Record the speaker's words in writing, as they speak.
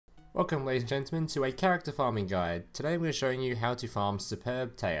Welcome ladies and gentlemen to a character farming guide. Today we're showing you how to farm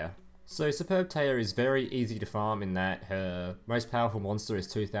Superb Taya. So Superb Taya is very easy to farm in that her most powerful monster is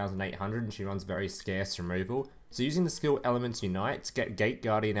 2800 and she runs very scarce removal. So using the skill Elements Unite to get Gate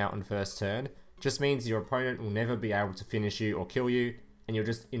Guardian out on first turn just means your opponent will never be able to finish you or kill you and you're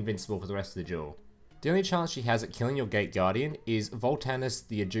just invincible for the rest of the duel. The only chance she has at killing your Gate Guardian is Voltanus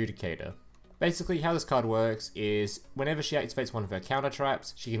the Adjudicator. Basically how this card works is whenever she activates one of her counter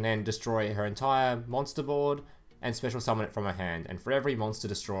traps, she can then destroy her entire monster board and special summon it from her hand, and for every monster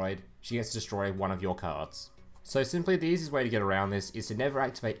destroyed, she gets to destroy one of your cards. So simply the easiest way to get around this is to never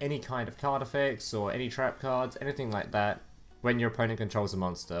activate any kind of card effects or any trap cards, anything like that, when your opponent controls a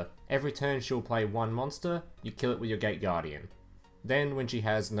monster. Every turn she'll play one monster, you kill it with your Gate Guardian. Then when she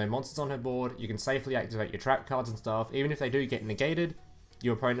has no monsters on her board, you can safely activate your trap cards and stuff. Even if they do get negated,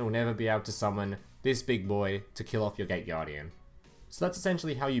 your opponent will never be able to summon this big boy to kill off your Gate Guardian. So that's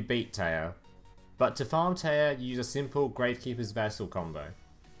essentially how you beat Taya. But to farm Taya, you use a simple Gravekeeper's Vassal combo.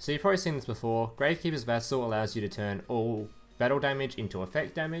 So you've probably seen this before. Gravekeeper's Vassal allows you to turn all battle damage into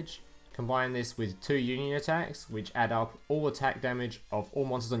effect damage. Combine this with 2 union attacks, which add up all attack damage of all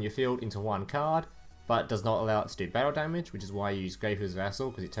monsters on your field into one card, but does not allow it to do battle damage, which is why you use Gravekeeper's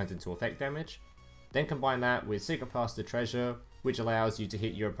Vassal, because it turns into effect damage. Then combine that with Secret Path to Treasure, which allows you to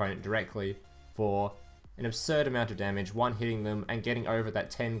hit your opponent directly for an absurd amount of damage, one hitting them and getting over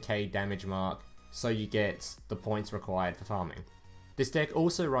that 10k damage mark, so you get the points required for farming. This deck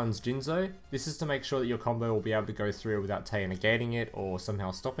also runs Jinzo. This is to make sure that your combo will be able to go through without Taya negating it or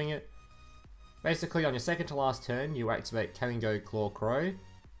somehow stopping it. Basically on your second to last turn you activate Caligo Claw Crow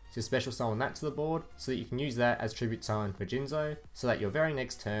to special summon that to the board so that you can use that as tribute summon for Jinzo, so that your very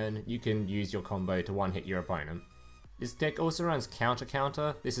next turn you can use your combo to one hit your opponent. This deck also runs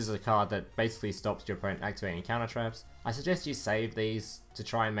Counter. This is a card that basically stops your opponent activating counter traps. I suggest you save these to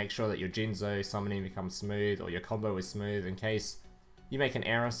try and make sure that your Jinzo summoning becomes smooth or your combo is smooth in case you make an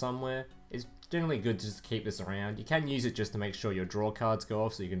error somewhere. It's generally good to just keep this around. You can use it just to make sure your draw cards go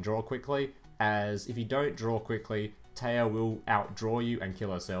off so you can draw quickly, as if you don't draw quickly, Taya will outdraw you and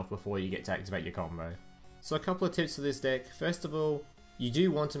kill herself before you get to activate your combo. So a couple of tips for this deck. First of all, you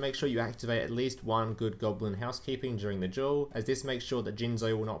do want to make sure you activate at least one good Goblin Housekeeping during the duel, as this makes sure that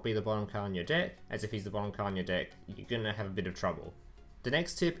Jinzo will not be the bottom card in your deck, as if he's the bottom card in your deck, you're gonna have a bit of trouble. The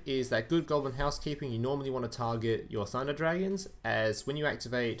next tip is that good Goblin Housekeeping, you normally want to target your Thunder Dragons, as when you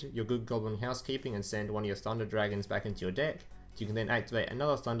activate your good Goblin Housekeeping and send one of your Thunder Dragons back into your deck, you can then activate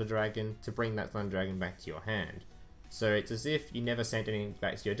another Thunder Dragon to bring that Thunder Dragon back to your hand. So it's as if you never sent anything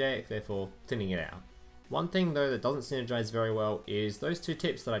back to your deck, therefore thinning it out. One thing though that doesn't synergize very well is those two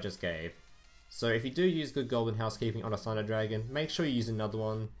tips that I just gave. So if you do use good Goblin Housekeeping on a Thunder Dragon, make sure you use another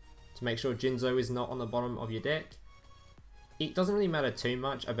one to make sure Jinzo is not on the bottom of your deck. It doesn't really matter too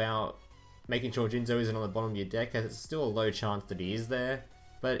much about making sure Jinzo isn't on the bottom of your deck, as it's still a low chance that he is there,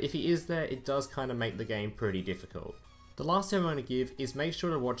 but if he is there, it does kind of make the game pretty difficult. The last tip I want to give is make sure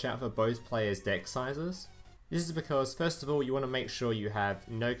to watch out for both players' deck sizes. This is because, first of all, you want to make sure you have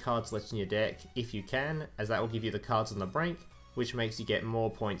no cards left in your deck if you can, as that will give you the cards on the brink, which makes you get more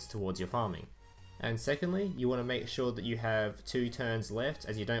points towards your farming. And secondly, you want to make sure that you have 2 turns left,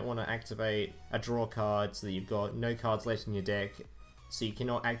 as you don't want to activate a draw card so that you've got no cards left in your deck, so you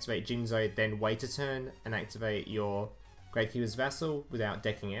cannot activate Jinzo, then wait a turn and activate your Gravekeeper's Vassal without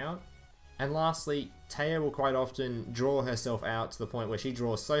decking out. And lastly, Taya will quite often draw herself out to the point where she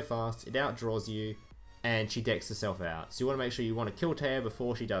draws so fast it outdraws you, and she decks herself out. So you want to make sure you want to kill Taya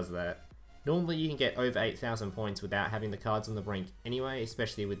before she does that. Normally you can get over 8,000 points without having the cards on the brink anyway,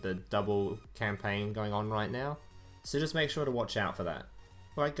 especially with the double campaign going on right now. So just make sure to watch out for that.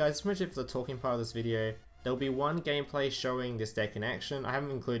 Alright guys, that's pretty much it for the talking part of this video. There'll be one gameplay showing this deck in action. I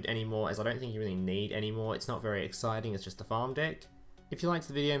haven't included any more as I don't think you really need any more. It's not very exciting, it's just a farm deck. If you liked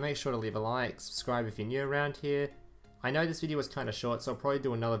the video, make sure to leave a like, subscribe if you're new around here. I know this video was kind of short, so I'll probably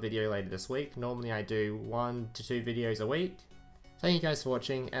do another video later this week. Normally I do 1 to 2 videos a week. Thank you guys for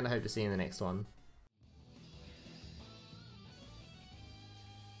watching, and I hope to see you in the next one.